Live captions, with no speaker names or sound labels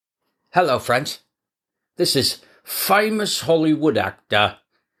Hello, friends. This is famous Hollywood actor,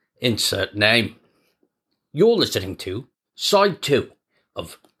 insert name. You're listening to Side 2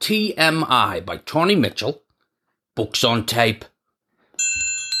 of TMI by Tony Mitchell, Books on Tape.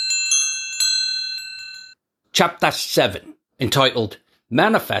 Chapter 7, entitled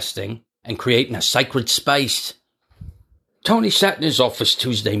Manifesting and Creating a Sacred Space. Tony sat in his office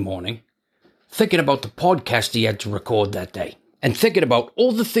Tuesday morning, thinking about the podcast he had to record that day, and thinking about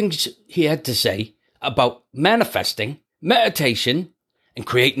all the things he had to say about manifesting, meditation, and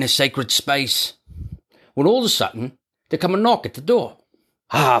creating a sacred space. When all of a sudden, there come a knock at the door.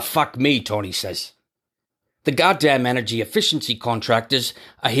 Fuck me, Tony says. The goddamn energy efficiency contractors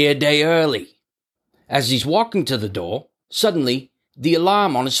are here a day early. As he's walking to the door, suddenly, the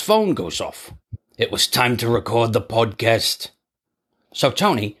alarm on his phone goes off. It was time to record the podcast. So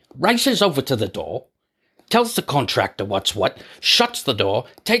Tony races over to the door, tells the contractor what's what, shuts the door,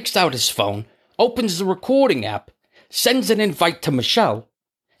 takes out his phone, opens the recording app, sends an invite to Michelle,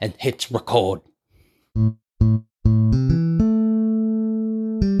 and hits record.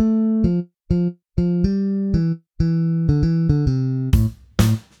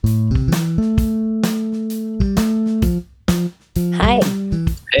 Hi.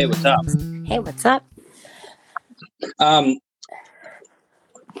 Hey, what's up? Hey, what's up?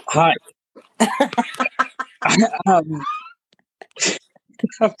 Hi.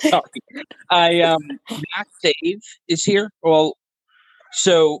 I'm sorry. Mass Save is here. Well,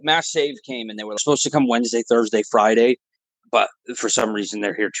 so Mass Save came and they were supposed to come Wednesday, Thursday, Friday, but for some reason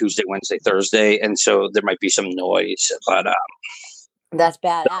they're here Tuesday, Wednesday, Thursday, and so there might be some noise. But That's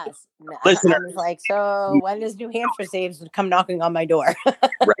badass. Listen, I was like, so when does New Hampshire Saves would come knocking on my door?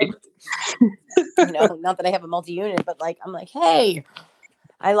 right? Not that I have a multi-unit, but I'm like, hey,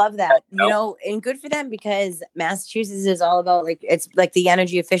 I love that. And good for them because Massachusetts is all about it's like the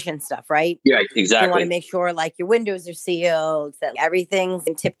energy efficient stuff, right? Yeah, exactly. You want to make sure your windows are sealed, that everything's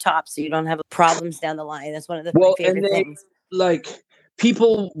in tip top so you don't have problems down the line. That's one of my favorite things.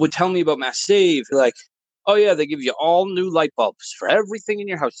 People would tell me about Mass Save, oh yeah, they give you all new light bulbs for everything in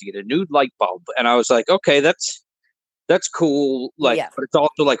your house. You get a new light bulb. And I was like, okay, that's cool. But it's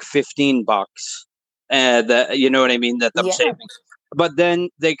also $15. That, you know what I mean? That I'm saving. But then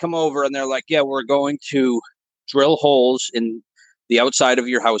they come over and they're like, yeah, we're going to drill holes in the outside of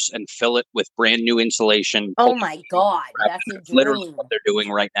your house and fill it with brand new insulation. Oh my God. That's a dream. Literally what they're doing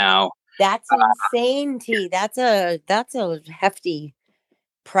right now. That's insane, T. That's a hefty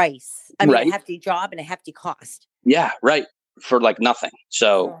price. I mean, a hefty job and a hefty cost. Yeah, right. For nothing.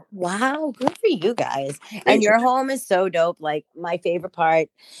 So wow, good for you guys. And your home is so dope. My favorite part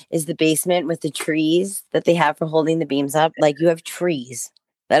is the basement with the trees that they have for holding the beams up. You have trees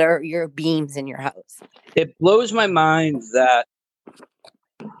that are your beams in your house. It blows my mind that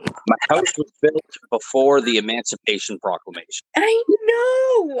my house was built before the Emancipation Proclamation. I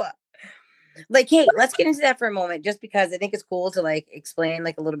know. Hey, let's get into that for a moment, just because I think it's cool to explain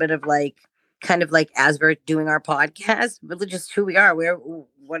a little bit of kind of as we're doing our podcast, really just who we are.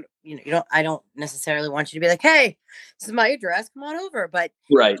 I don't necessarily want you to be hey, this is my address, come on over. But,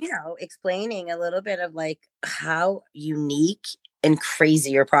 explaining a little bit of how unique and crazy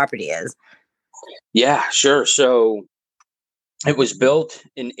your property is. Yeah, sure. So it was built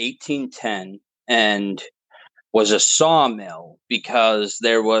in 1810 and was a sawmill because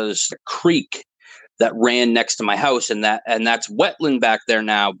there was a creek that ran next to my house, and that's wetland back there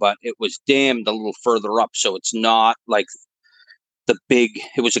now, but it was dammed a little further up, so it's not it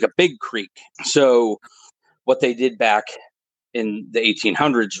was a big creek. So what they did back in the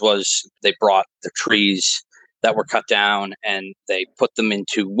 1800s was they brought the trees that were cut down and they put them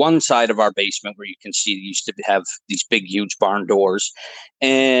into one side of our basement where you can see they used to have these big, huge barn doors,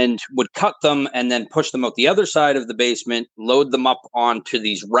 and would cut them and then push them out the other side of the basement, load them up onto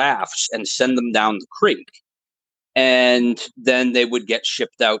these rafts and send them down the creek. And then they would get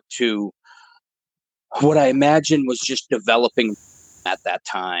shipped out to what I imagine was just developing at that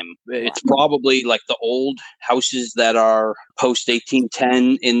time. It's probably the old houses that are post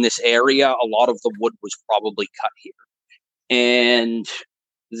 1810 in this area. A lot of the wood was probably cut here. And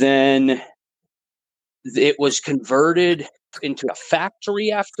then it was converted into a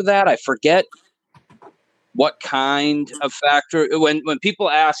factory after that. I forget what kind of factory. When people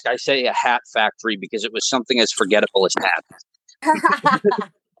ask, I say a hat factory because it was something as forgettable as hats.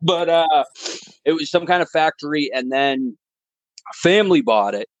 But it was some kind of factory, and then a family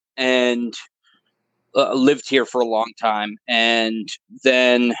bought it and lived here for a long time. And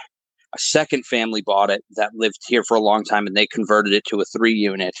then a second family bought it that lived here for a long time, and they converted it to a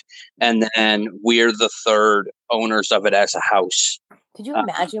 3-unit. And then we're the third owners of it as a house. Could you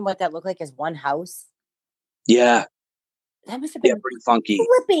imagine what that looked like as one house? Yeah. That must have Yeah, been pretty funky.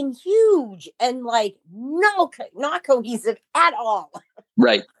 flipping huge and like not cohesive at all.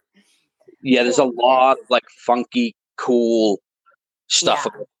 Right. Yeah, there's a Poor lot kids. of like funky, cool stuff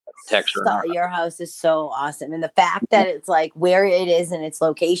Yeah. about architecture. in our Your house is so awesome. And the fact that it's like where it is in its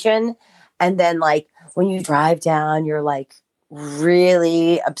location. And then like when you drive down, you're like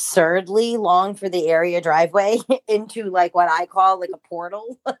really absurdly long for the area driveway into like what I call like a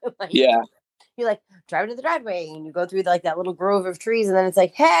portal. Like Yeah. you like drive to the driveway and you go through like that little grove of trees and then it's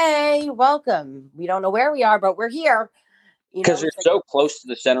like, hey, welcome. We don't know where we are, but we're here. Because you're It's like, so close to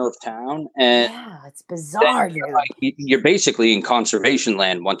the center of town, and yeah, it's then bizarre, dude. you're basically in conservation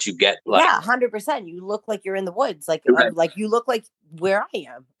land once you get like Yeah, 100%. You look like you're in the woods. Like, right. like you look like where I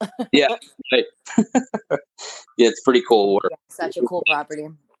am. Yeah, right. Yeah, it's pretty cool work. Yeah, such a cool property.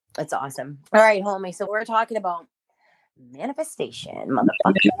 It's awesome. All right, homie. So we're talking about manifestation,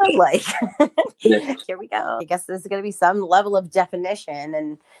 motherfucker. Like, here we go. I guess there's going to be some level of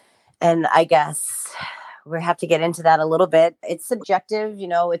definition, and I guess we have to get into that a little bit. It's subjective,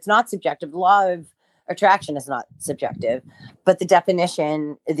 it's not subjective. The law of attraction is not subjective, but the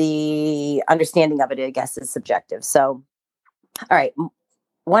definition, the understanding of it, I guess, is subjective. So, all right,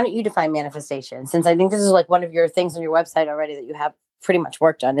 why don't you define manifestation? Since I think this is like one of your things on your website already that you have pretty much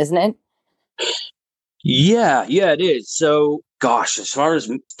worked on, isn't it? Yeah, it is. So, gosh, as far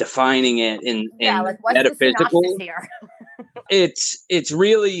as defining it in like what's metaphysical, the synopsis here? it's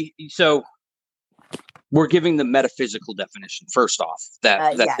really so. We're giving the metaphysical definition first off.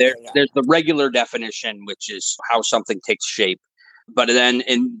 There's the regular definition, which is how something takes shape, but then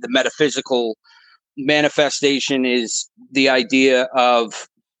in the metaphysical, manifestation is the idea of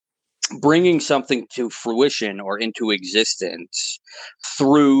bringing something to fruition or into existence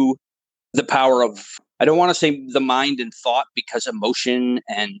through the power of, I don't want to say the mind and thought, because emotion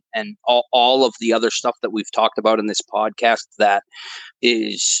and all of the other stuff that we've talked about in this podcast that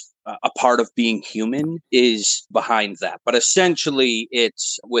is a part of being human is behind that. But essentially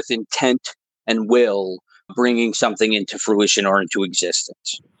it's with intent and will bringing something into fruition or into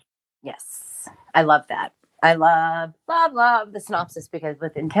existence. Yes, I love that. I love the synopsis, because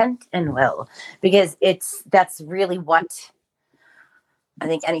with intent and will, because that's really what I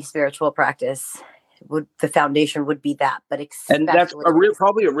think any spiritual practice the foundation would be that. But and that's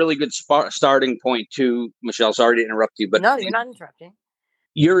probably a really good starting point too, Michelle. Sorry to interrupt you, but no, you're not interrupting.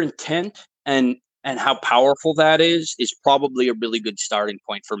 Your intent and how powerful that is probably a really good starting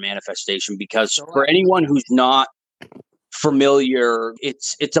point for manifestation, because for anyone who's not familiar,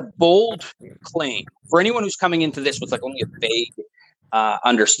 it's a bold claim. For anyone who's coming into this with like only a vague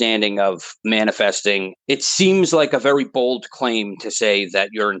understanding of manifesting, it seems like a very bold claim to say that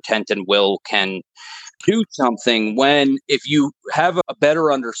your intent and will can do something, when if you have a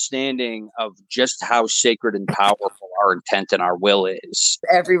better understanding of just how sacred and powerful our intent and our will is.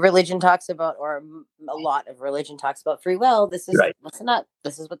 Every religion talks about, or a lot of religion talks about, free will. This is right. Listen up.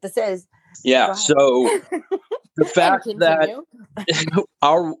 This is what this is. Yeah. So the fact that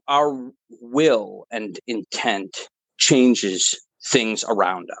our will and intent changes things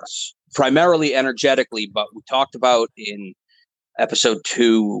around us, primarily energetically, but we talked about in episode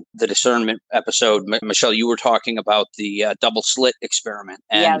 2, the discernment episode, Michelle, you were talking about the double slit experiment,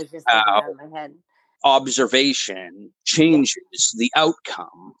 and I was just thinking that in my head. Observation changes the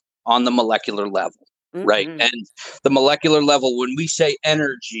outcome on the molecular level, right? And the molecular level, when we say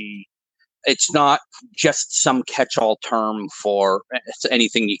energy, it's not just some catch-all term for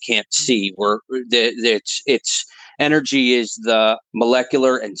anything you can't see. It's energy is the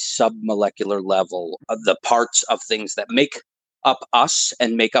molecular and submolecular level of the parts of things that make up us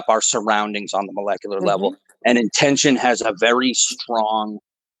and make up our surroundings on the molecular level. And intention has a very strong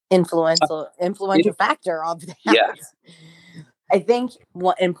influential factor of that. Yeah. I think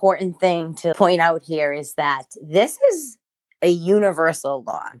one important thing to point out here is that this is a universal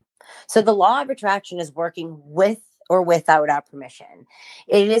law. So the law of attraction is working with or without our permission.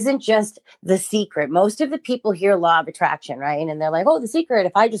 It isn't just The Secret. Most of the people hear law of attraction, right? And they're like, oh, The Secret,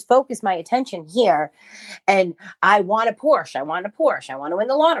 if I just focus my attention here and I want a Porsche, I want to win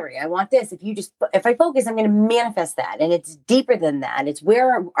the lottery, I want this. If I focus, I'm going to manifest that. And it's deeper than that. It's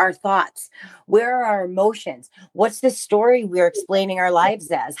where are our thoughts? Where are our emotions? What's the story we're explaining our lives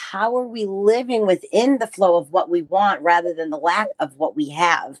as? How are we living within the flow of what we want rather than the lack of what we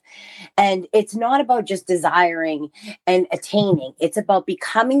have? And it's not about just desiring and attaining. It's about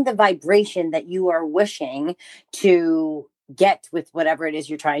becoming the vibration that you are wishing to get with whatever it is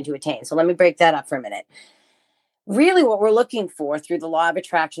you're trying to attain. So let me break that up for a minute. Really, what we're looking for through the law of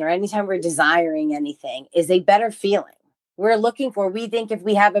attraction, or anytime we're desiring anything, is a better feeling. We're looking for, we think if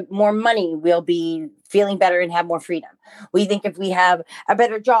we have more money, we'll be feeling better and have more freedom. We think if we have a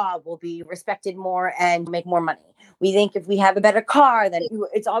better job, we'll be respected more and make more money. We think if we have a better car, then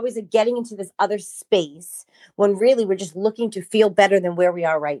it's always a getting into this other space when really we're just looking to feel better than where we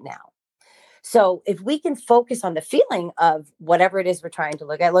are right now. So if we can focus on the feeling of whatever it is we're trying to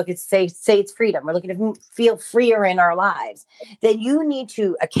look at, look, it's say it's freedom. We're looking to feel freer in our lives. Then you need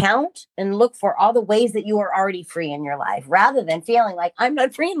to account and look for all the ways that you are already free in your life, rather than feeling like I'm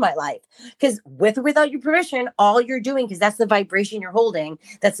not free in my life. Because with or without your permission, all you're doing, because that's the vibration you're holding,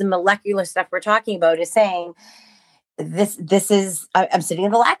 that's the molecular stuff we're talking about, is saying, this is, I'm sitting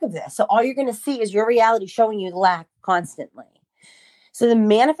in the lack of this. So all you're going to see is your reality showing you the lack constantly. So the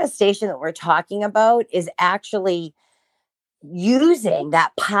manifestation that we're talking about is actually using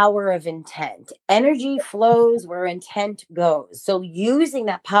that power of intent. Energy flows where intent goes. So using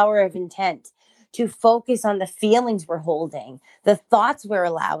that power of intent to focus on the feelings we're holding, the thoughts we're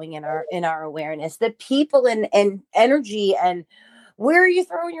allowing in our awareness, the people and energy, and where are you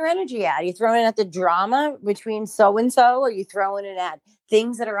throwing your energy at? Are you throwing it at the drama between so-and-so? Are you throwing it at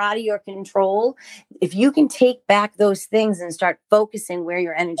things that are out of your control? If you can take back those things and start focusing where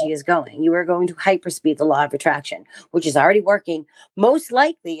your energy is going, you are going to hyperspeed the law of attraction, which is already working. Most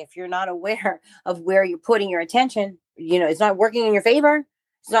likely, if you're not aware of where you're putting your attention, it's not working in your favor.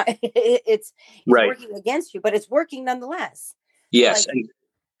 It's not, it's Right. working against you, but it's working nonetheless. Yes. So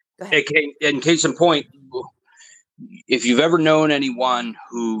and in case in point, if you've ever known anyone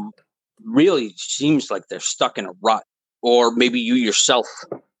who really seems like they're stuck in a rut, or maybe you yourself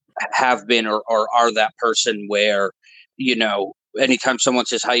have been or are that person where, anytime someone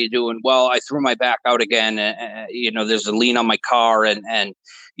says, how you doing? Well, I threw my back out again. There's a lien on my car and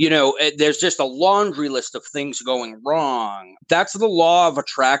there's just a laundry list of things going wrong. That's the law of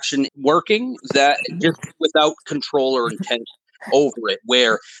attraction working, that just without control or intent over it,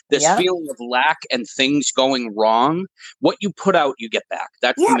 where this feeling of lack and things going wrong, what you put out, you get back.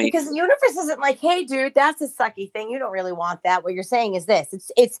 That's the main. Because the universe isn't like, hey, dude, that's a sucky thing. You don't really want that. What you're saying is this.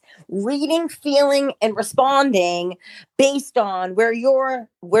 It's reading, feeling, and responding based on where you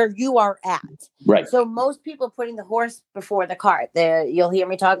are at. Right. So most people putting the horse before the cart. You'll hear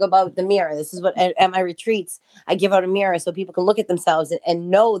me talk about the mirror. This is what at my retreats, I give out a mirror so people can look at themselves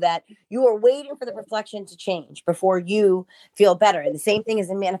and know that you are waiting for the reflection to change before you feel better. And the same thing is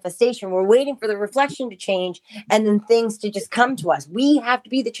in manifestation. We're waiting for the reflection to change and then things to just come to us. We have to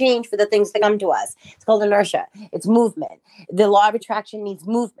be the change for the things to come to us. It's called inertia. It's movement. The law of attraction needs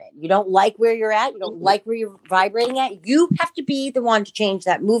movement. You don't like where you're at. You don't like where you're vibrating at. You have to be the one to change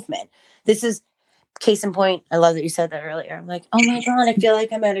that movement. This is case in point. I love that you said that earlier. I'm like, oh my God, I feel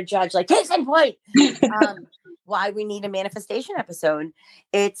like I'm at a judge. Like, case in point. Why we need a manifestation episode.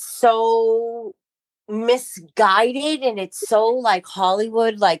 It's so misguided and it's so like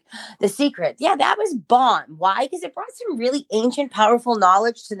Hollywood, like The Secret. Yeah, that was bomb. Why? Because it brought some really ancient, powerful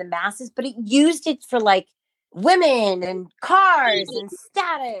knowledge to the masses, but it used it for like women and cars and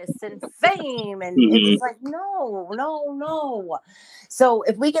status and fame. And it was like, no. So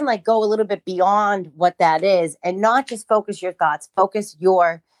if we can like go a little bit beyond what that is and not just focus your thoughts, focus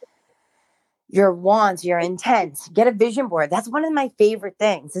your wants, your intents, get a vision board. That's one of my favorite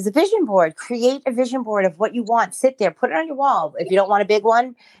things is a vision board. Create a vision board of what you want. Sit there, put it on your wall. If you don't want a big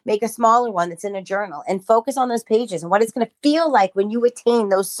one, make a smaller one that's in a journal and focus on those pages and what it's going to feel like when you attain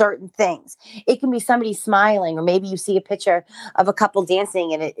those certain things. It can be somebody smiling, or maybe you see a picture of a couple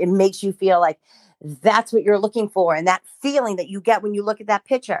dancing and it makes you feel like that's what you're looking for. And that feeling that you get when you look at that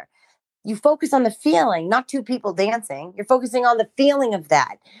picture. You focus on the feeling, not two people dancing. You're focusing on the feeling of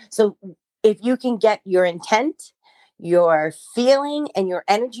that. So if you can get your intent, your feeling, and your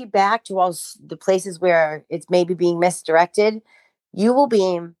energy back to all the places where it's maybe being misdirected, you will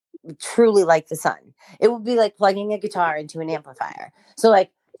beam truly like the sun. It will be like plugging a guitar into an amplifier. So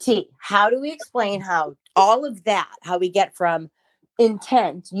like, T, how do we explain how all of that, how we get from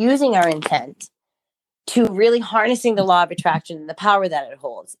intent, using our intent, to really harnessing the law of attraction and the power that it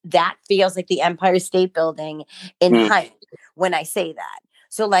holds? That feels like the Empire State Building in height when I say that.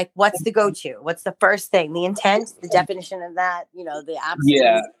 So like, what's the go-to? What's the first thing? The intent, the definition of that, the absolute.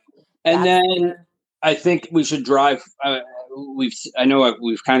 Yeah. And then I think we should drive. I know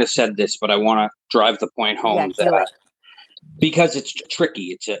we've kind of said this, but I want to drive the point home because it's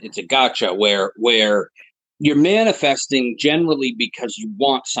tricky. It's a gotcha where you're manifesting generally because you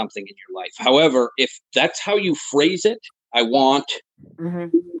want something in your life. However, if that's how you phrase it, I want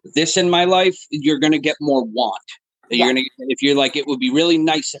this in my life, you're going to get more want. If you're like, it would be really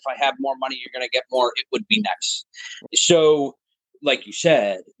nice if I had more money, you're going to get more. It would be nice. So like you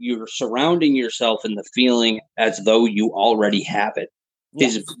said, you're surrounding yourself in the feeling as though you already have it.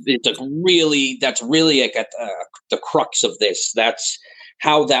 Yes. That's really like at the crux of this. That's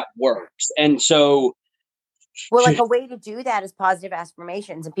how that works. And so, Well, like a way to do that is positive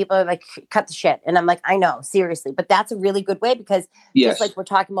affirmations. And people are like, cut the shit. And I'm like, I know, seriously. But that's a really good way because yes, just like we're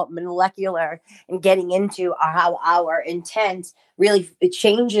talking about molecular and getting into how our intent really it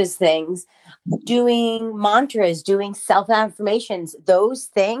changes things. Doing mantras, doing self-affirmations, those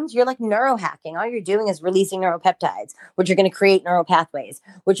things, you're like neurohacking. All you're doing is releasing neuropeptides, which are going to create neural pathways,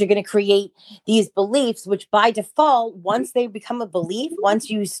 which are going to create these beliefs, which by default, once they become a belief, once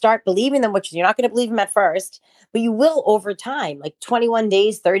you start believing them, which you're not going to believe them at first, but you will over time, like 21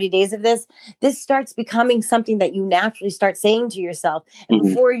 days, 30 days of this starts becoming something that you naturally start saying to yourself. And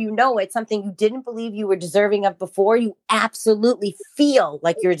before you know it, something you didn't believe you were deserving of before, you absolutely feel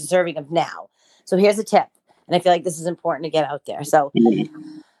like you're deserving of now. So here's a tip. And I feel like this is important to get out there. So I'm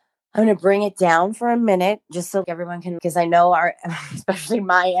going to bring it down for a minute just so everyone can, because I know especially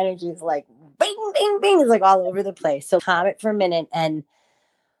my energy is like bing, bing, bing. It's like all over the place. So calm it for a minute. And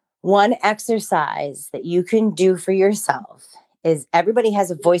one exercise that you can do for yourself is everybody has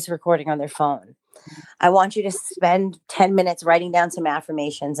a voice recording on their phone. I want you to spend 10 minutes writing down some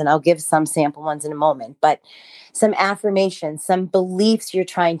affirmations, and I'll give some sample ones in a moment, but some affirmations, some beliefs you're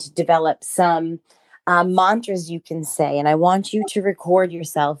trying to develop, some mantras you can say. And I want you to record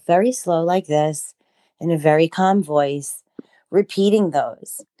yourself very slow like this in a very calm voice, repeating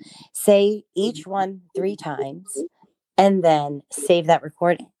those. Say each one 3 times and then save that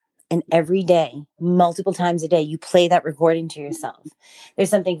recording. And every day, multiple times a day, you play that recording to yourself. There's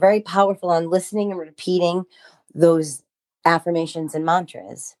something very powerful on listening and repeating those affirmations and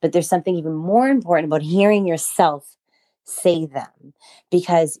mantras. But there's something even more important about hearing yourself say them,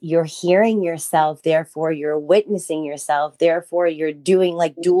 because you're hearing yourself, therefore you're witnessing yourself, therefore you're doing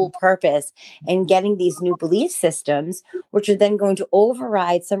like dual purpose and getting these new belief systems, which are then going to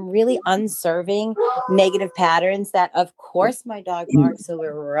override some really unserving negative patterns that, of course, my dog barks, so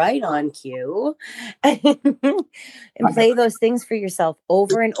we're right on cue. And play those things for yourself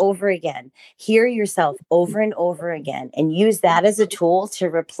over and over again. Hear yourself over and over again, and use that as a tool to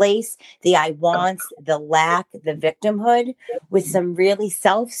replace the I wants, the lack, the victimhood with some really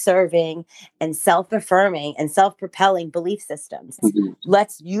self-serving and self-affirming and self-propelling belief systems.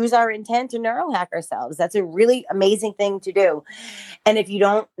 Let's use our intent to neurohack ourselves. That's a really amazing thing to do. And if you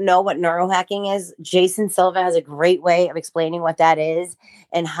don't know what neurohacking is, Jason Silva has a great way of explaining what that is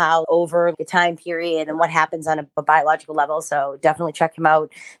and how over the time period and what happens on a biological level. So definitely check him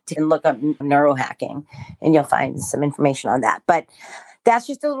out and look up neurohacking, and you'll find some information on that. But that's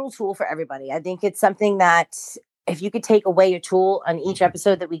just a little tool for everybody. I think it's something that if you could take away a tool on each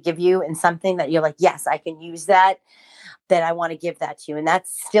episode that we give you and something that you're like, yes, I can use that, then I want to give that to you. And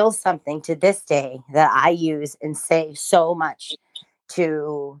that's still something to this day that I use and say so much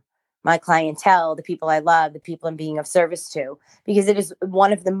to my clientele, the people I love, the people I'm being of service to, because it is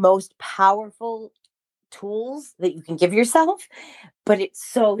one of the most powerful tools that you can give yourself, but it's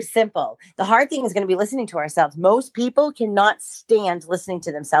so simple. The hard thing is going to be listening to ourselves. Most people cannot stand listening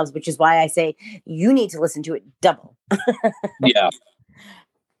to themselves, which is why I say you need to listen to it double. Yeah.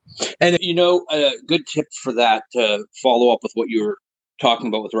 And, a good tip for that, to follow up with what you were talking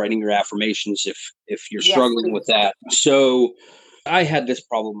about with writing your affirmations, if you're struggling with that. So I had this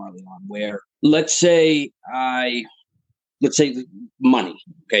problem early on where, let's say money,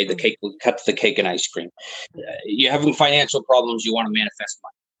 okay, the cake, cut the cake and ice cream. You're having financial problems, you want to manifest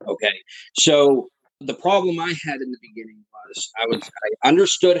money, okay? So the problem I had in the beginning was I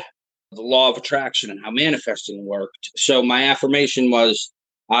understood the law of attraction and how manifesting worked. So my affirmation was,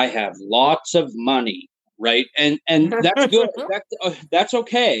 I have lots of money, right? And that's good. That's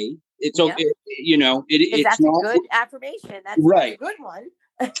okay. It's okay. It's that's not a good affirmation. That's right. a good one.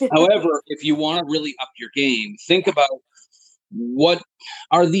 However, if you want to really up your game, think about what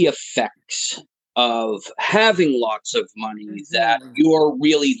are the effects of having lots of money that you're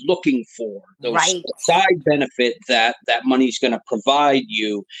really looking for, those side benefit that money's going to provide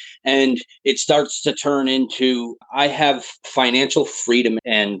you. And it starts to turn into, I have financial freedom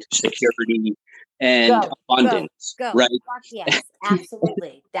and security and abundance, right? Yes,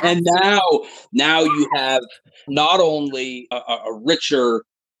 absolutely. And now you have not only a richer,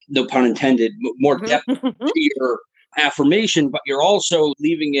 no pun intended, more depth to your affirmation, but you're also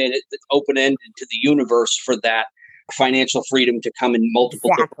leaving it open-ended to the universe for that financial freedom to come in multiple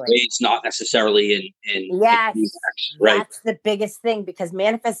different ways, not necessarily in yes, right? That's the biggest thing, because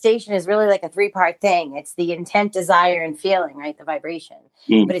manifestation is really like a 3-part thing. It's the intent, desire, and feeling, right? The vibration.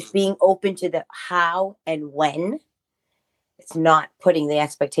 But it's being open to the how and when It's not putting the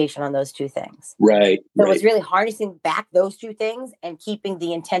expectation on those two things. Right. So right. it's really harnessing back those two things and keeping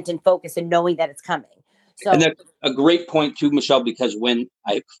the intent and focus and knowing that it's coming. So, And that's a great point too, Michelle, because when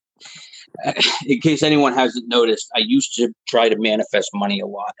in case anyone hasn't noticed, I used to try to manifest money a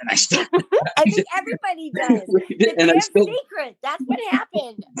lot, and I still. I think everybody does. The and I damn still, secret. That's what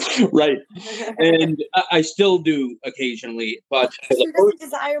happened. right, and I still do occasionally, but for the Who doesn't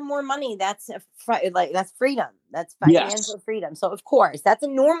desire more money? That's that's freedom. That's financial freedom. So of course, that's a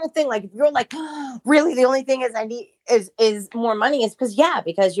normal thing. Like if you're like, really, the only thing is I need is more money, is because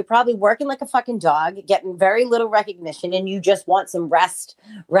you're probably working like a fucking dog, getting very little recognition, and you just want some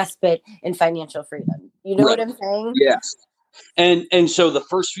respite, and financial freedom. You know what I'm saying? Yes. And so the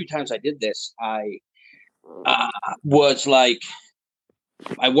first few times I did this, I was like,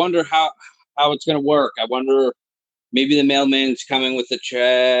 I wonder how it's going to work. I wonder, maybe the mailman's coming with a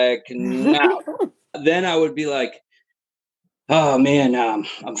check. Now, then I would be like, oh man,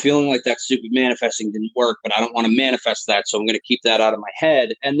 I'm feeling like that stupid manifesting didn't work, but I don't want to manifest that, so I'm going to keep that out of my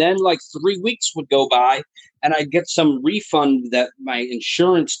head. And then like 3 weeks would go by, and I'd get some refund that my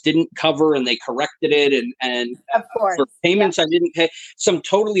insurance didn't cover, and they corrected it, and of course, for payments I didn't pay, some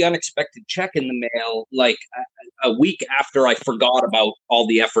totally unexpected check in the mail, like a week after I forgot about all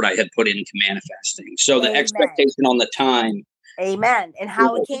the effort I had put into manifesting. So the expectation on the time. Amen. And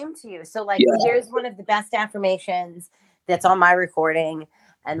how it came to you. So like, here's one of the best affirmations that's on my recording,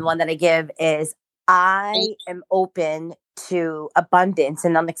 and one that I give is, I am open to abundance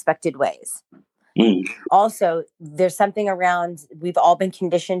in unexpected ways. Also, there's something around, we've all been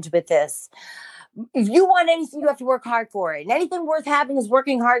conditioned with this. If you want anything, you have to work hard for it. And anything worth having is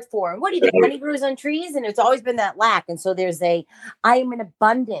working hard for. And what do you think? Money grows on trees, and it's always been that lack. And so there's I am in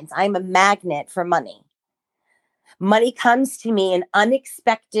abundance. I'm a magnet for money. Money comes to me in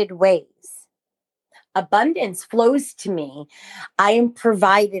unexpected ways. Abundance flows to me. I am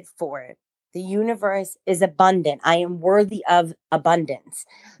provided for it. The universe is abundant. I am worthy of abundance.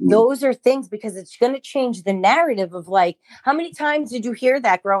 Those are things, because it's going to change the narrative of like, how many times did you hear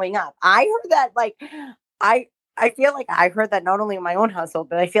that growing up? I heard that like, I feel like I heard that not only in my own household,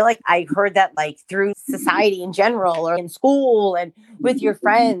 but I feel like I heard that like through society in general, or in school and with your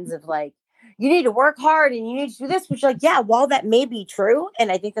friends, of like, you need to work hard and you need to do this, which like, yeah, while that may be true,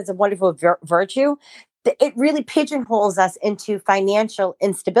 and I think that's a wonderful virtue, it really pigeonholes us into financial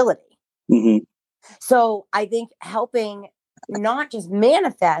instability. So I think helping not just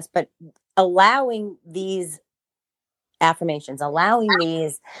manifest, but allowing these affirmations, allowing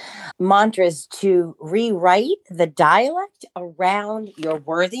these mantras to rewrite the dialect around your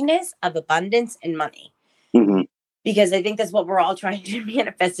worthiness of abundance and money. Because I think that's what we're all trying to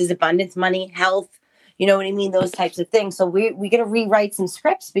manifest, is abundance, money, health, you know what I mean? Those types of things. So we got to rewrite some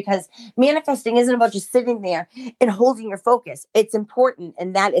scripts, because manifesting isn't about just sitting there and holding your focus. It's important.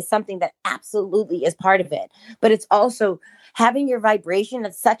 And that is something that absolutely is part of it. But it's also having your vibration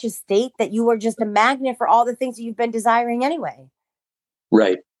at such a state that you are just a magnet for all the things that you've been desiring anyway.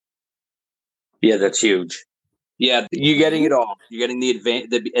 Right. Yeah, that's huge. Yeah, you're getting it all. You're getting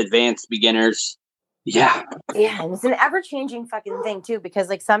the advanced, beginners. Yeah. Yeah, and it's an ever-changing fucking thing too, because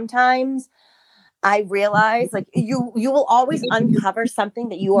like sometimes I realize like you will always uncover something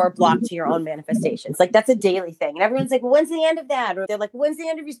that you are blocked to your own manifestations. Like that's a daily thing. And everyone's like, well, when's the end of that? Or they're like, when's the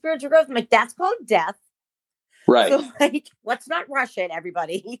end of your spiritual growth? I'm like, that's called death. Right. So like, let's not rush it,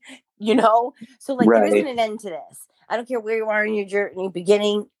 everybody. You know? So like, there isn't an end to this. I don't care where you are in your journey,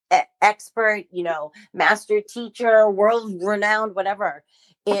 beginning, expert, you know, master teacher, world renowned, whatever.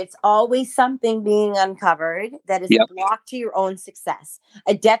 It's always something being uncovered that is a block to your own success,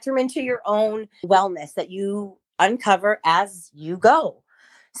 a detriment to your own wellness that you uncover as you go.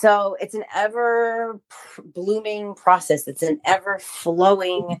 So it's an ever blooming process. It's an ever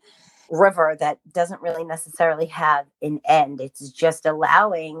flowing river that doesn't really necessarily have an end. It's just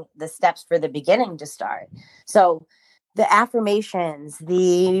allowing the steps for the beginning to start. So the affirmations,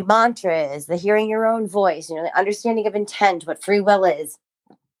 the mantras, the hearing your own voice, you know, the understanding of intent, what free will is,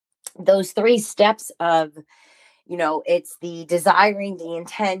 those 3 steps of, you know, it's the desiring, the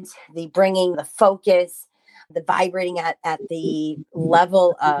intent, the bringing, the focus, the vibrating at the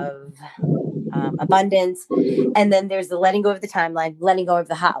level of abundance. And then there's the letting go of the timeline, letting go of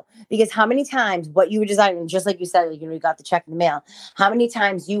the how. Because how many times what you were desiring, just like you said, like, you know, you got the check in the mail, how many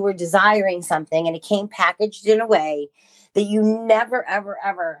times you were desiring something and it came packaged in a way that you never, ever,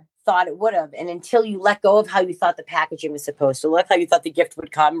 ever thought it would have. And until you let go of how you thought the packaging was supposed to look, how you thought the gift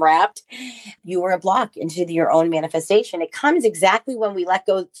would come wrapped, you were a block into your own manifestation. It comes exactly when we let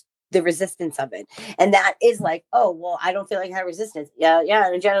go the resistance of it. And that is like, oh, well, I don't feel like I have resistance. Yeah.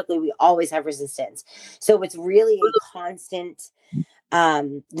 Energetically, we always have resistance. So it's really a constant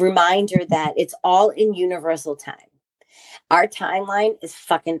reminder that it's all in universal time. Our timeline is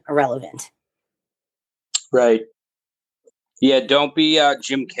fucking irrelevant. Right. Yeah, don't be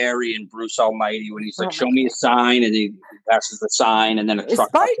Jim Carrey and Bruce Almighty when he's like, show me a sign, and he passes the sign, and then a truck.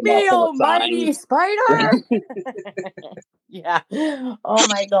 Spite me, almighty spider! Yeah. Oh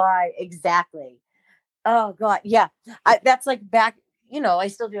my God. Exactly. Oh God. Yeah. That's like back, I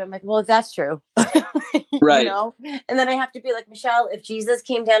still do. I'm like, well, if that's true. Right. And then I have to be like, Michelle, if Jesus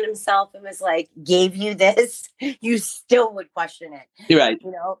came down himself and was like, gave you this, you still would question it. Right.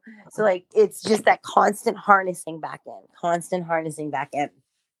 So like, it's just that constant harnessing back in.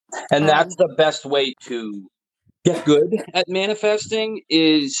 And that's the best way to get good at manifesting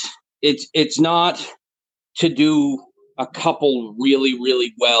is it's not to do a couple really,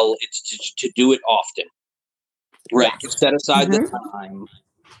 really well. It's to do it often. Right. Yes. Set aside the time,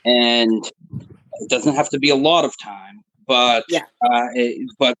 and it doesn't have to be a lot of time, but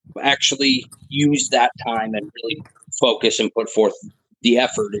but actually use that time and really focus and put forth the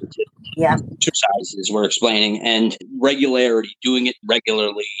effort into exercises we're explaining, and regularity, doing it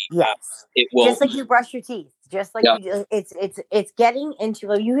regularly. Yes. It will, just like you brush your teeth, just like it's getting into,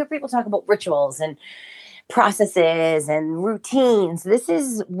 you hear people talk about rituals and processes and routines. This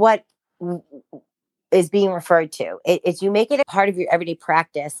is what is being referred to. It's you make it a part of your everyday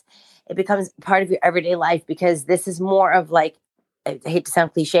practice. It becomes part of your everyday life, because this is more of like, I hate to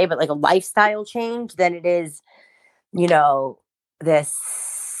sound cliche, but like a lifestyle change than it is,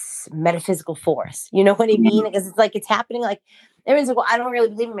 this metaphysical force. You know what I mean? Because it's like, it's happening. Like everyone's like, well, I don't really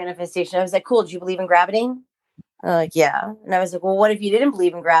believe in manifestation. I was like, cool. Do you believe in gravity? Like, yeah. And I was like, well, what if you didn't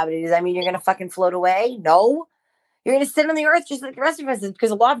believe in gravity? Does that mean you're going to fucking float away? No. You're going to sit on the earth just like the rest of us, because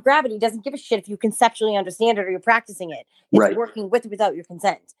the law of gravity doesn't give a shit if you conceptually understand it or you're practicing it. It's working with or without your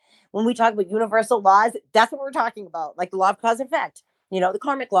consent. When we talk about universal laws, that's what we're talking about. Like the law of cause and effect, the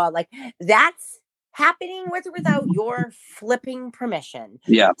karmic law, like that's happening with or without your flipping permission.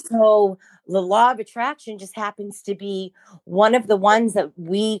 Yeah. So the law of attraction just happens to be one of the ones that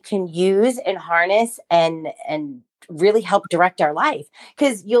we can use and harness and really help direct our life.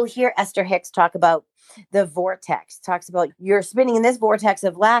 Because you'll hear Esther Hicks talk about the vortex, talks about you're spinning in this vortex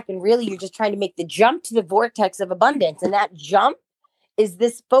of lack, and really you're just trying to make the jump to the vortex of abundance. And that jump is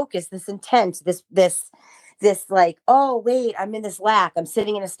this focus, this intent, this like, oh wait, I'm in this lack, I'm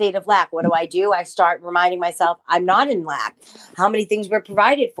sitting in a state of lack. What do? I start reminding myself I'm not in lack. How many things we're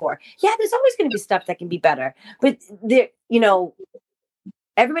provided for? Yeah, there's always going to be stuff that can be better, but there,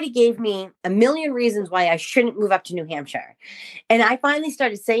 everybody gave me a million reasons why I shouldn't move up to New Hampshire. And I finally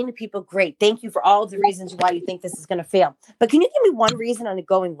started saying to people, great, thank you for all of the reasons why you think this is going to fail. But can you give me one reason on it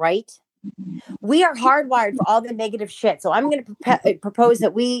going right? We are hardwired for all the negative shit. So I'm going to propose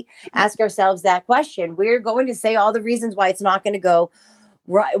that we ask ourselves that question. We're going to say all the reasons why it's not going to go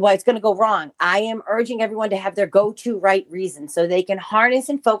right, why it's going to go wrong. I am urging everyone to have their go-to right reason so they can harness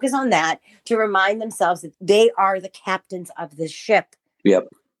and focus on that to remind themselves that they are the captains of this ship. Yep.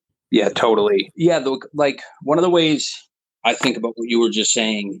 Yeah, totally. Yeah. Like one of the ways I think about what you were just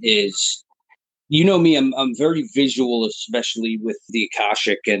saying is, me, I'm very visual, especially with the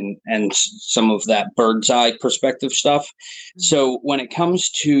Akashic and some of that bird's eye perspective stuff. Mm-hmm. So when it comes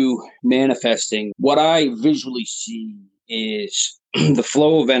to manifesting, what I visually see is the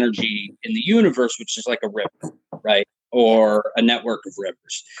flow of energy in the universe, which is like a river, right? Or a network of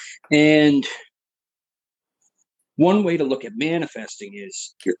rivers. And one way to look at manifesting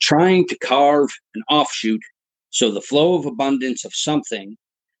is you're trying to carve an offshoot so the flow of abundance of something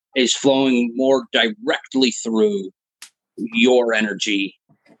is flowing more directly through your energy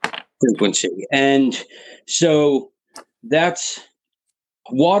frequency. And so that's,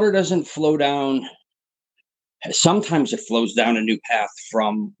 water doesn't flow down. Sometimes it flows down a new path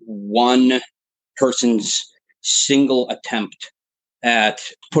from one person's single attempt at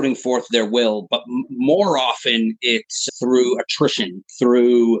putting forth their will, but more often it's through attrition,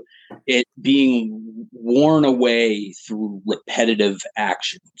 through it being worn away through repetitive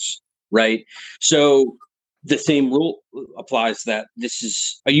actions, right? So the same rule applies, that this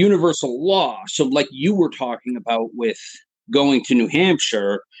is a universal law. So like you were talking about with going to New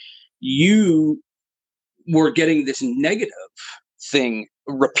Hampshire, you were getting this negative thing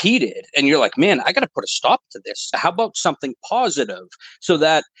repeated, and you're like, man, I got to put a stop to this. How about something positive, so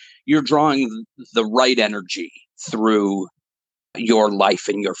that you're drawing the right energy through your life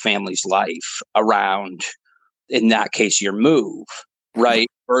and your family's life around, in that case, your move. right?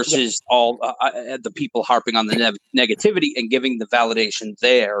 Versus all the people harping on the negativity and giving the validation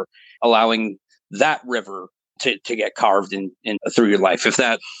there, allowing that river to get carved in through your life. If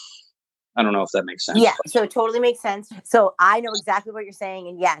that, I don't know if that makes sense. Yeah, so it totally makes sense. So I know exactly what you're saying.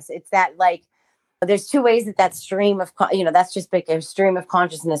 And yes, it's that like, there's two ways that stream of, that's just like a stream of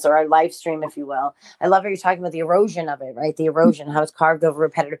consciousness or a live stream, if you will. I love how you're talking about the erosion of it, right? The erosion, how it's carved over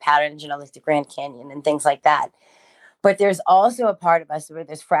repetitive patterns, like the Grand Canyon and things like that. But there's also a part of us where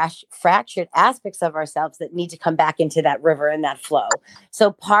there's fractured aspects of ourselves that need to come back into that river and that flow.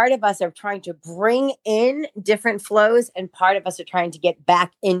 So part of us are trying to bring in different flows, and part of us are trying to get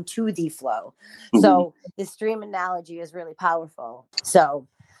back into the flow. Mm-hmm. So the stream analogy is really powerful. So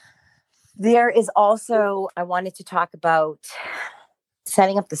there is also, I wanted to talk about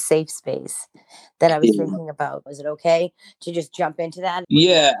setting up the safe space that I was thinking about. Was it okay to just jump into that?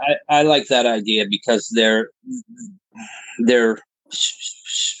 Yeah, I like that idea because they're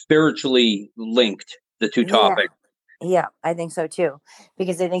spiritually linked, the two topics. Yeah, I think so too.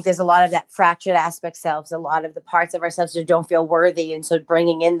 Because I think there's a lot of that fractured aspect selves, a lot of the parts of ourselves that don't feel worthy. And so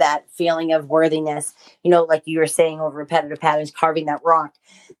bringing in that feeling of worthiness, like you were saying, over repetitive patterns, carving that rock,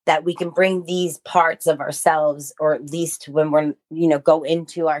 that we can bring these parts of ourselves, or at least when we're, go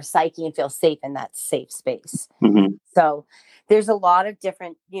into our psyche and feel safe in that safe space. Mm-hmm. So there's a lot of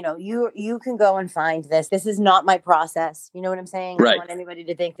different, you can go and find this. This is not my process. You know what I'm saying? Right. I don't want anybody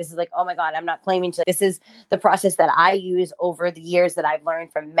to think this is like, oh my God, I'm not claiming to. This is the process that I use over the years that I've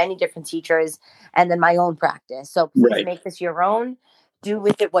learned from many different teachers, and then my own practice. So please make this your own. Do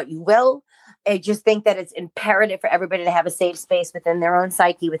with it what you will. I just think that it's imperative for everybody to have a safe space within their own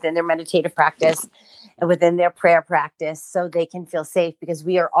psyche, within their meditative practice, and within their prayer practice, so they can feel safe, because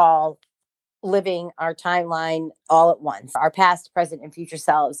we are all living our timeline all at once, our past, present, and future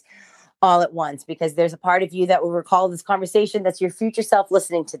selves all at once, because there's a part of you that will recall this conversation that's your future self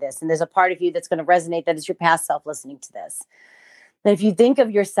listening to this, and there's a part of you that's going to resonate that is your past self listening to this. And if you think of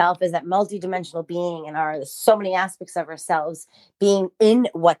yourself as that multidimensional being, and are so many aspects of ourselves being in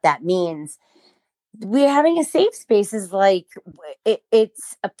what that means, we're having a safe space is like,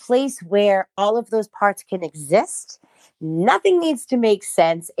 it's a place where all of those parts can exist. Nothing needs to make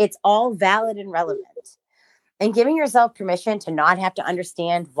sense. It's all valid and relevant. And giving yourself permission to not have to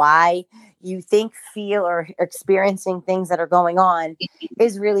understand why you think, feel, or experiencing things that are going on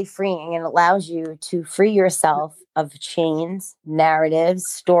is really freeing, and allows you to free yourself of chains, narratives,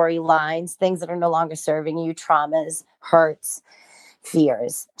 storylines, things that are no longer serving you, traumas, hurts,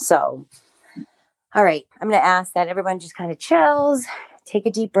 fears. So, all right, I'm going to ask that everyone just kind of chills, take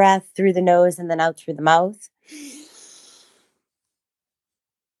a deep breath through the nose and then out through the mouth.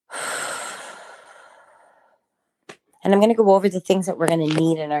 And I'm going to go over the things that we're going to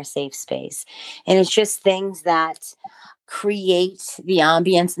need in our safe space. And it's just things that create the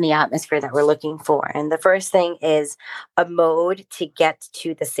ambience and the atmosphere that we're looking for. And the first thing is a mode to get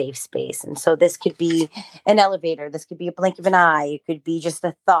to the safe space. And so this could be an elevator. This could be a blink of an eye. It could be just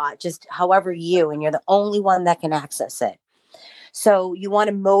a thought, just however and you're the only one that can access it. So you want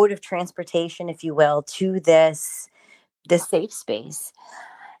a mode of transportation, if you will, to this safe space.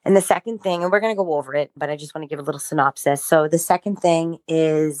 And the second thing, and we're going to go over it, but I just want to give a little synopsis. So the second thing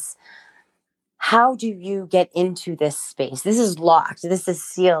is, how do you get into this space? This is locked. This is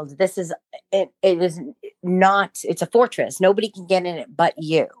sealed. This is, it is not, it's a fortress. Nobody can get in it but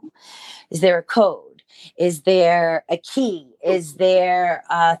you. Is there a code? Is there a key? Is there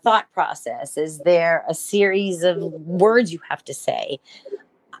a thought process? Is there a series of words you have to say?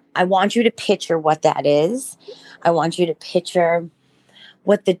 I want you to picture what that is. I want you to picture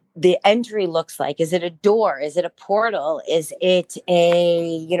what the entry looks like. Is it a door? Is it a portal? Is it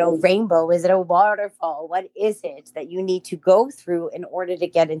a, rainbow? Is it a waterfall? What is it that you need to go through in order to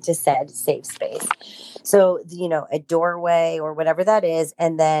get into said safe space? So, a doorway or whatever that is,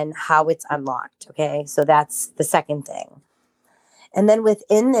 and then how it's unlocked. Okay. So that's the second thing. And then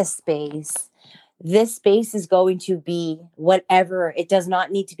within this space is going to be whatever. It does not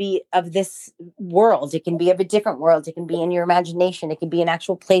need to be of this world. It can be of a different world. It can be in your imagination. It can be an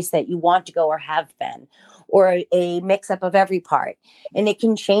actual place that you want to go or have been, or a mix-up of every part. And it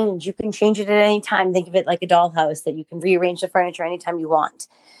can change. You can change it at any time. Think of it like a dollhouse that you can rearrange the furniture anytime you want.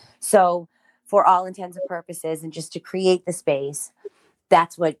 So for all intents and purposes, and just to create the space,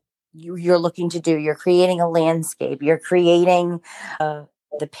 that's what you're looking to do. You're creating a landscape. You're creating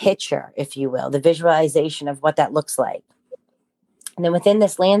the picture, if you will, the visualization of what that looks like. And then within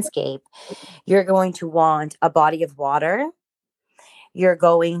this landscape, you're going to want a body of water. You're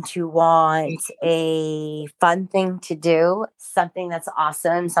going to want a fun thing to do, something that's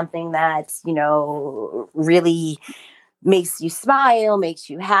awesome, something that's, really makes you smile, makes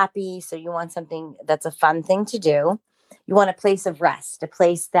you happy. So you want something that's a fun thing to do. You want a place of rest, a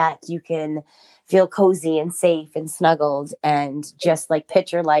place that you can feel cozy and safe and snuggled and just like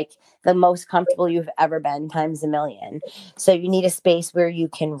picture like the most comfortable you've ever been times a million. So you need a space where you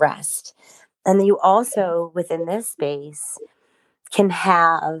can rest. And then you also, within this space, can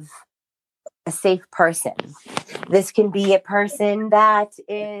have a safe person. This can be a person that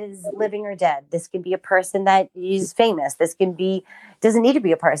is living or dead. This can be a person that is famous. This can be, doesn't need to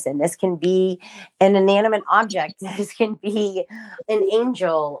be a person. This can be an inanimate object. This can be an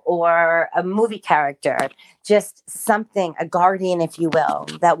angel or a movie character, just something, a guardian, if you will,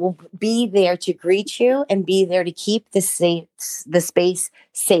 that will be there to greet you and be there to keep the space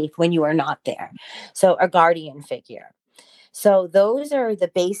safe when you are not there. So a guardian figure. So those are the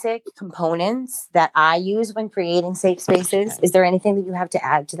basic components that I use when creating safe spaces. Is there anything that you have to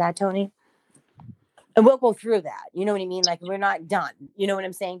add to that, Tony? And we'll go through that. You know what I mean? Like we're not done. You know what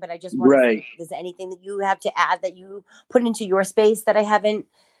I'm saying? But I just want to see, is there anything that you have to add that you put into your space that I haven't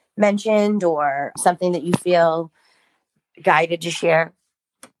mentioned, or something that you feel guided to share?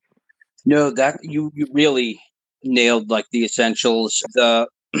 No, that you really nailed like the essentials.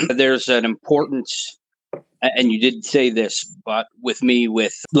 There's an importance, and you did say this, but with me,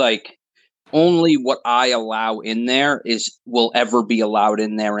 with like only what I allow in there will ever be allowed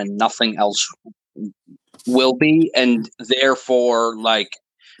in there, and nothing else will be. And therefore, like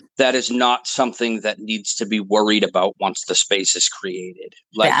that is not something that needs to be worried about once the space is created.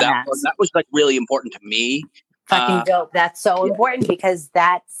 Like that was like really important to me. Fucking dope. That's so important, because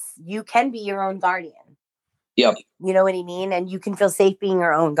you can be your own guardian. Yep. You know what I mean? And you can feel safe being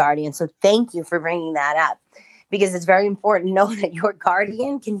your own guardian. So thank you for bringing that up, because it's very important to know that your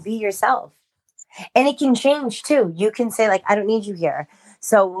guardian can be yourself. And it can change too. You can say like, I don't need you here.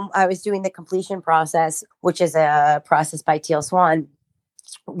 So I was doing the completion process, which is a process by Teal Swan.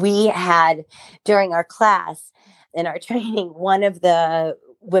 We had, during our class in our training, one of the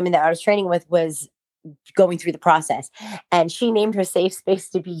women that I was training with was going through the process, and she named her safe space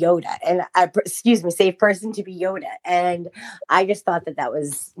to be Yoda, and safe person to be Yoda. And I just thought that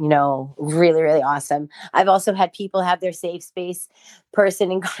was, really, really awesome. I've also had people have their safe space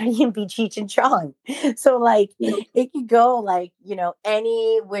person and guardian be Cheech and Chong. So like it could go like,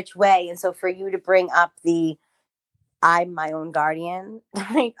 any which way. And so for you to bring up I'm my own guardian,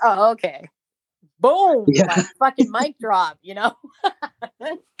 like, oh, okay. Boom. Yeah. Like, fucking mic drop,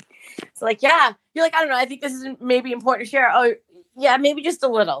 So like, yeah, you're like, I don't know, I think this is maybe important to share. Oh yeah, maybe just a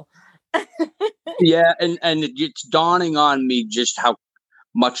little. Yeah. And it's dawning on me just how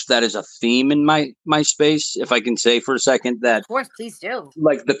much that is a theme in my space. If I can say for a second that, of course, please do.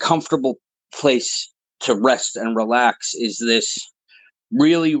 Like the comfortable place to rest and relax is this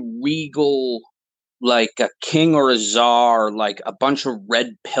really regal, like a king or a czar, like a bunch of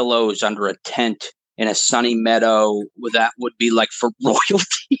red pillows under a tent in a sunny meadow. That would be like for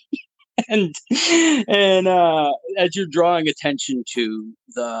royalty. and as you're drawing attention to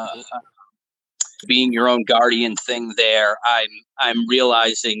the being your own guardian thing there, I'm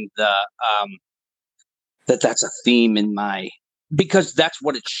realizing that's a theme in because that's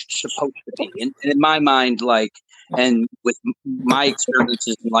what it's supposed to be. And in my mind, like, and with my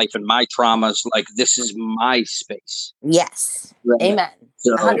experiences in life and my traumas, like this is my space. Yes. Right. Amen.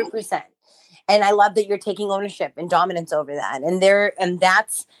 100%. And I love that you're taking ownership and dominance over that. And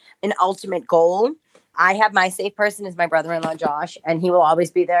that's an ultimate goal. I have my safe person is my brother-in-law, Josh, and he will always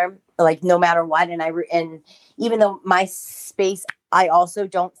be there, like no matter what. And even though my space, I also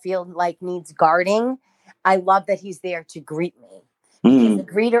don't feel like needs guarding, I love that he's there to greet me. Because a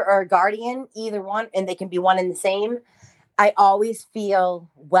greeter or a guardian, either one, and they can be one and the same. I always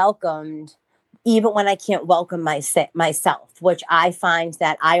feel welcomed, even when I can't welcome myself, which I find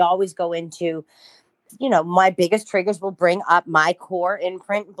that I always go into, my biggest triggers will bring up my core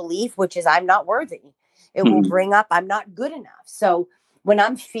imprint belief, which is I'm not worthy. It will bring up I'm not good enough. So when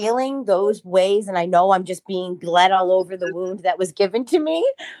I'm feeling those ways and I know I'm just being bled all over the wound that was given to me,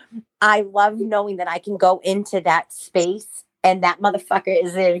 I love knowing that I can go into that space and that motherfucker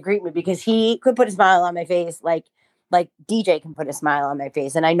is there to greet me, because he could put a smile on my face like DJ can put a smile on my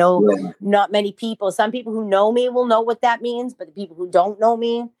face. And I know not many people, some people who know me will know what that means, but the people who don't know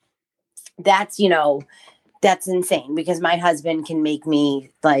me, that's insane, because my husband can make me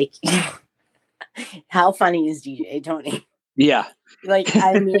like, how funny is DJ Tony? Yeah. Like,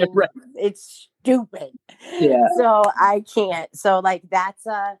 I mean, right. It's stupid. Yeah. So I can't. So like, that's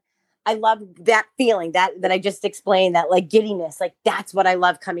I love that feeling that I just explained, that like giddiness, like that's what I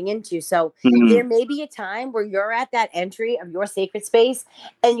love coming into. So there may be a time where you're at that entry of your sacred space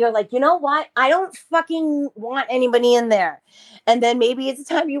and you're like, you know what? I don't fucking want anybody in there. And then maybe it's a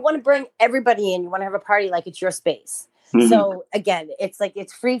time you want to bring everybody in. You want to have a party like it's your space. So again, it's like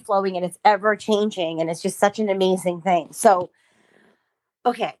it's free flowing and it's ever changing and it's just such an amazing thing. So,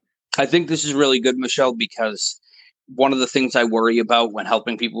 okay. I think this is really good, Michelle, because one of the things I worry about when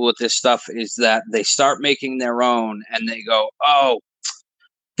helping people with this stuff is that they start making their own and they go, oh,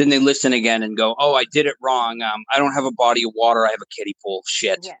 then they listen again and go, oh, I did it wrong. I don't have a body of water. I have a kiddie pool.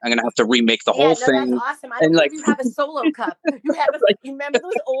 Shit. Yeah. I'm going to have to remake the whole thing. That's awesome. I don't know if you have a solo cup. You have you remember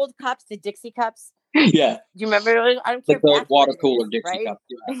those old cups, the Dixie cups? Yeah. Do you remember those? I don't care. Like the water cooler Dixie cup.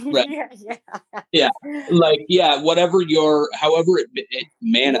 Yeah. Right. Yeah. Whatever however it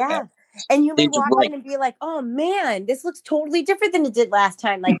manifests. Yeah. And you may walk in and be like, oh man, this looks totally different than it did last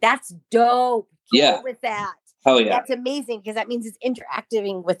time. Like, that's dope. Go with that. Oh yeah. That's amazing because that means it's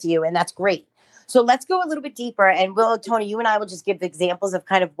interacting with you and that's great. So let's go a little bit deeper and Tony, you and I will just give examples of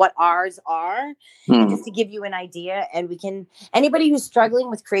kind of what ours are and just to give you an idea. And anybody who's struggling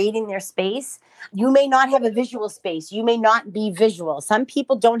with creating their space, you may not have a visual space. You may not be visual. Some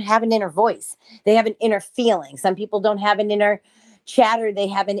people don't have an inner voice. They have an inner feeling. Some people don't have an inner chatter. They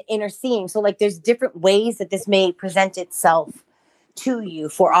have an inner seeing. So like there's different ways that this may present itself to you.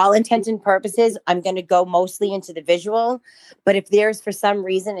 For all intents and purposes, I'm going to go mostly into the visual, but if there's for some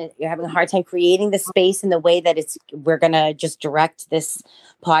reason you're having a hard time creating the space in the way that we're going to just direct this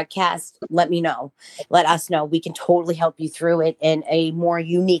podcast, let me know. Let us know. We can totally help you through it in a more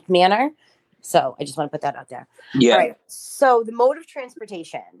unique manner. So I just want to put that out there. Yeah. All right. So the mode of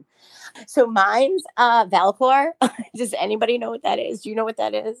transportation. So mine's Valcor. Does anybody know what that is? Do you know what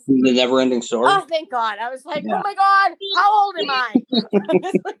that is? The never ending story. Oh, thank God. I was like, oh my God, how old am I?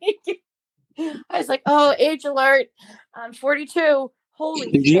 I was like, oh, age alert. I'm 42.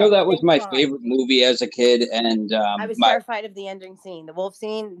 Holy Did you know that was my favorite movie as a kid? And I was terrified of the ending scene, the wolf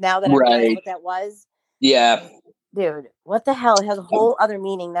scene. Now that I realize what that was. Yeah. Dude, what the hell? It has a whole other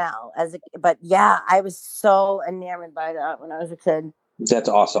meaning now. But yeah, I was so enamored by that when I was a kid. That's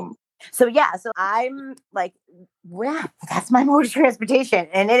awesome. So I'm like, yeah, that's my mode of transportation.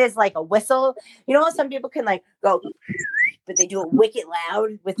 And it is like a whistle. You know how some people can like go, but they do it wicked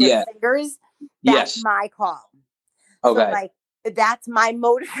loud with their fingers? That's my call. Okay. So like, that's my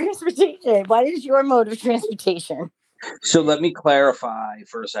mode of transportation. What is your mode of transportation? So let me clarify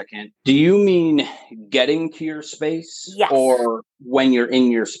for a second. Do you mean getting to your space? Yes. Or when you're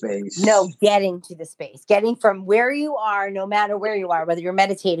in your space? No, getting to the space. Getting from where you are, no matter where you are, whether you're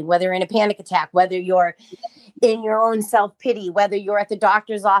meditating, whether you're in a panic attack, whether you're in your own self-pity, whether you're at the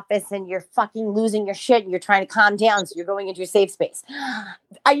doctor's office and you're fucking losing your shit and you're trying to calm down, so you're going into your safe space.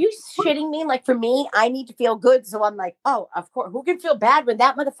 Are you shitting me? Like for me, I need to feel good. So I'm like, oh, of course. Who can feel bad when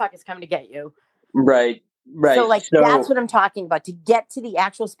that motherfucker's coming to get you? Right. Right. So that's what I'm talking about, to get to the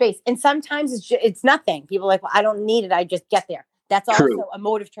actual space. And sometimes it's nothing. People are like, well, I don't need it. I just get there. That's also a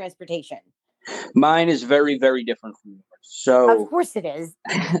mode of transportation. Mine is very, very different from yours. So of course it is.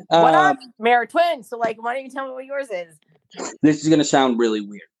 What up? We're twins. So like, why don't you tell me what yours is? This is going to sound really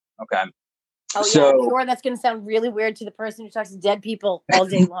weird. Okay. Oh yeah, I'm sure that's going to sound really weird to the person who talks to dead people all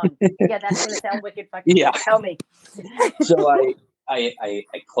day long. Yeah, that's going to sound wicked fucking weird. Tell me. So I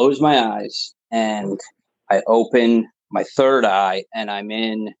close my eyes and I open my third eye and I'm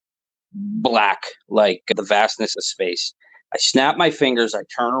in black, like the vastness of space. I snap my fingers. I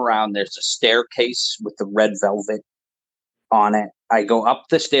turn around. There's a staircase with the red velvet on it. I go up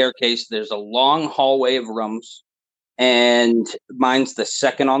the staircase. There's a long hallway of rooms, and mine's the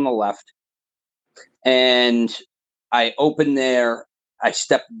second on the left. And I open there. I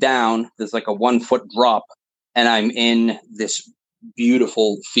step down. There's like a 1 foot drop, and I'm in this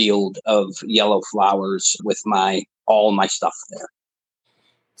beautiful field of yellow flowers with all my stuff there.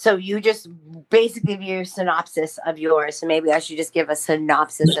 So you just basically give your synopsis of yours. So maybe I should just give a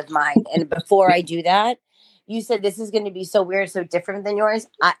synopsis of mine. And before I do that, you said this is going to be so weird, so different than yours.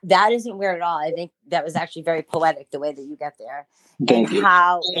 That isn't weird at all. I think that was actually very poetic, the way that you get there. Thank you.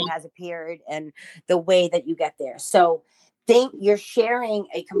 How it has appeared and the way that you get there. So you're sharing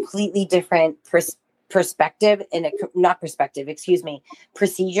a completely different procedure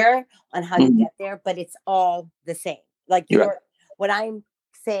on how you get there, but it's all the same. Like what I'm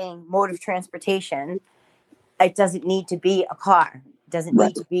saying, mode of transportation, it doesn't need to be a car. It doesn't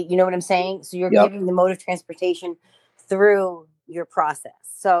need to be, you know what I'm saying? So you're giving the mode of transportation through your process.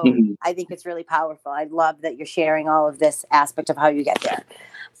 So I think it's really powerful. I love that you're sharing all of this aspect of how you get there.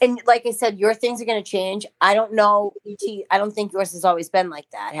 And like I said, your things are going to change. I don't know. I don't think yours has always been like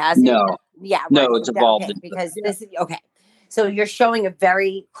that, has it? No. Yeah. No, Right. it's evolved. Okay, because this is okay. So you're showing a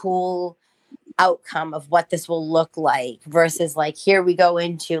very cool outcome of what this will look like versus like, here we go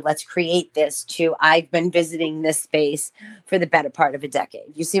into, let's create this, to I've been visiting this space for the better part of a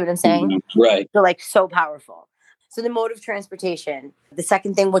decade. You see what I'm saying? Right. So like, so powerful. So the mode of transportation, the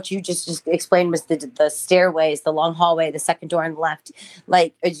second thing, what you just explained was the stairways, the long hallway, the second door on the left.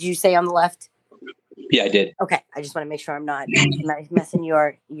 Like, did you say on the left? Yeah, I did. Okay. I just want to make sure I'm not messing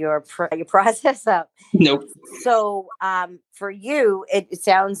your process up. Nope. So for you, it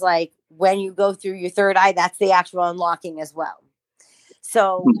sounds like when you go through your third eye, that's the actual unlocking as well.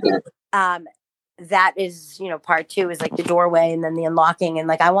 So that is, you know, part two is like the doorway and then the unlocking. And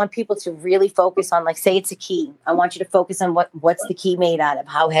like, I want people to really focus on, like, say it's a key. I want you to focus on what's the key made out of?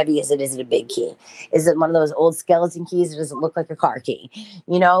 How heavy is it? Is it a big key? Is it one of those old skeleton keys? Or does it look like a car key?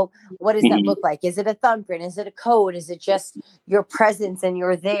 You know, what does that look like? Is it a thumbprint? Is it a code? Is it just your presence and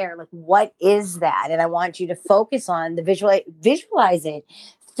you're there? Like, what is that? And I want you to focus on the visualize it.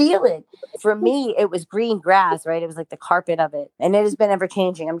 Feel it. For me, it was green grass, right? It was like the carpet of it. And it has been ever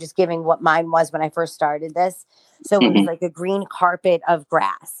changing. I'm just giving what mine was when I first started this. So it was like a green carpet of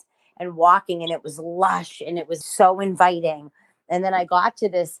grass and walking, and it was lush and it was so inviting. And then I got to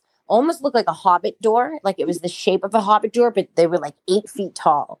this almost looked like a hobbit door. Like it was the shape of a hobbit door, but they were like 8 feet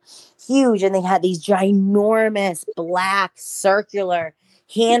tall, huge. And they had these ginormous black circular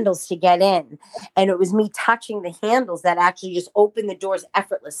handles to get in, and it was me touching the handles that actually just opened the doors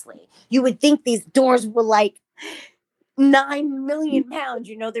effortlessly. You would think these doors were like 9 million pounds,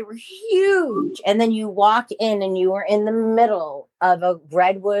 you know, they were huge. And then you walk in and you are in the middle of a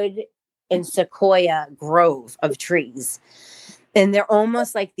redwood and sequoia grove of trees, and they're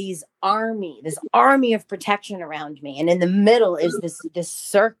almost like this army of protection around me. And in the middle is this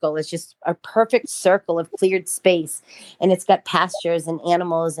circle. It's just a perfect circle of cleared space. And it's got pastures and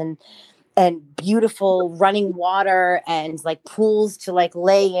animals and beautiful running water and like pools to like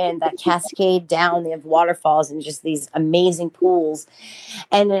lay in that cascade down. They have waterfalls and just these amazing pools.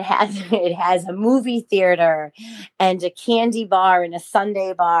 And it has a movie theater and a candy bar and a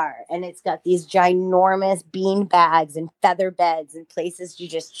sundae bar. And it's got these ginormous bean bags and feather beds and places to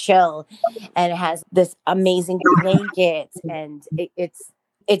just chill. And it has this amazing blankets, and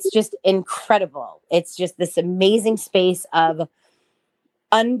it's just incredible. It's just this amazing space of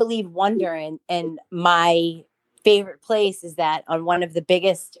unbelievable wonder. And my favorite place is that on one of the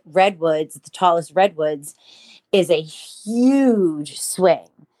biggest redwoods, the tallest redwoods, is a huge swing.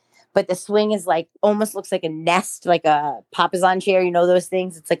 But the swing is like almost looks like a nest, like a papasan chair, you know, those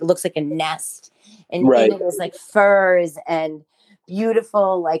things. It's like it looks like a nest. And Right. it is like furs and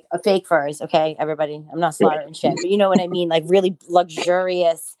beautiful, like a fake furs. Okay, everybody, I'm not slaughtering shit, but you know what I mean? Like really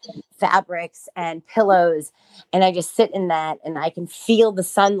luxurious fabrics and pillows. And I just sit in that and I can feel the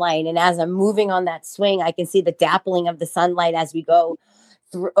sunlight. And as I'm moving on that swing, I can see the dappling of the sunlight as we go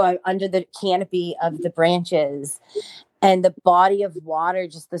through under the canopy of the branches. And the body of water,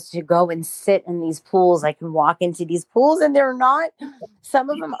 just to go and sit in these pools. I can walk into these pools and some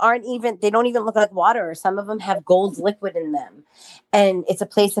of them they don't even look like water. Or some of them have gold liquid in them. And it's a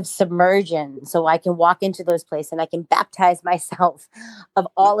place of submersion. So I can walk into those places and I can baptize myself of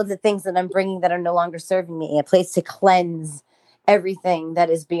all of the things that I'm bringing that are no longer serving me. A place to cleanse everything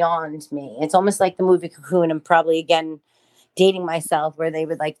that is beyond me. It's almost like the movie Cocoon. I'm probably, again, dating myself, where they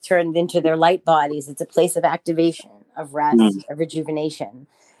would like turn into their light bodies. It's a place of activation, of rest, of rejuvenation.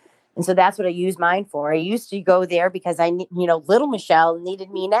 And so that's what I use mine for. I used to go there because little Michelle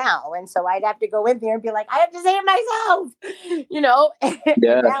needed me now. And so I'd have to go in there and be like, I have to save myself, you know?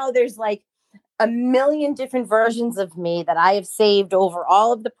 Yeah. And now there's like a million different versions of me that I have saved over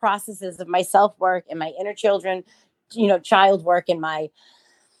all of the processes of my self-work and my inner children, child work, and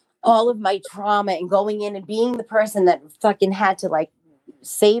all of my trauma, and going in and being the person that fucking had to like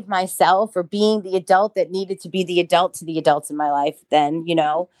save myself, or being the adult that needed to be the adult to the adults in my life. Then,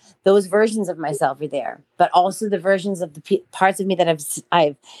 those versions of myself are there, but also the versions of the parts of me that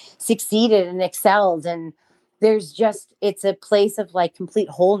I've succeeded and excelled. And it's a place of like complete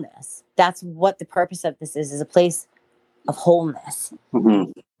wholeness. That's what the purpose of this is a place of wholeness,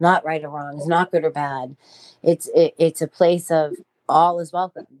 not right or wrong. It's not good or bad. It's a place of all is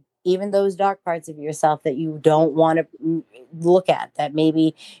welcome. Even those dark parts of yourself that you don't want to look at, that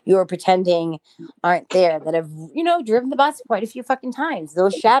maybe you're pretending aren't there, that have, driven the bus quite a few fucking times.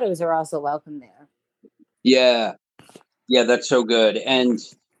 Those shadows are also welcome there. Yeah. Yeah, that's so good. And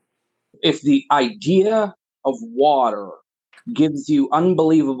if the idea of water gives you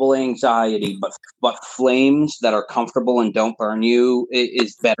unbelievable anxiety, but flames that are comfortable and don't burn you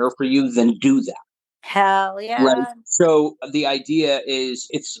is better for you, then do that. Hell yeah. Right. So the idea is,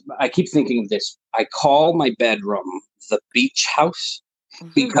 I keep thinking of this. I call my bedroom the beach house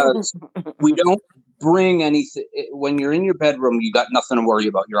because we don't bring anything. When you're in your bedroom, you got nothing to worry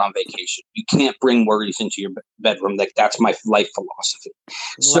about. You're on vacation. You can't bring worries into your bedroom. That's my life philosophy.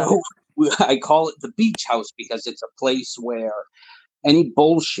 So I call it the beach house because it's a place where any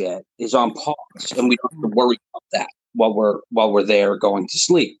bullshit is on pause and we don't have to worry about that while we're there going to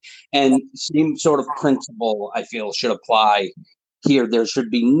sleep. And same sort of principle I feel should apply here. There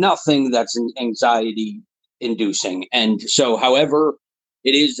should be nothing that's anxiety inducing. And so however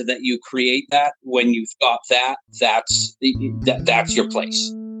it is that you create that, when you've got that, that's your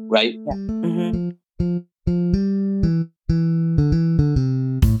place, right? Yeah. Mm-hmm.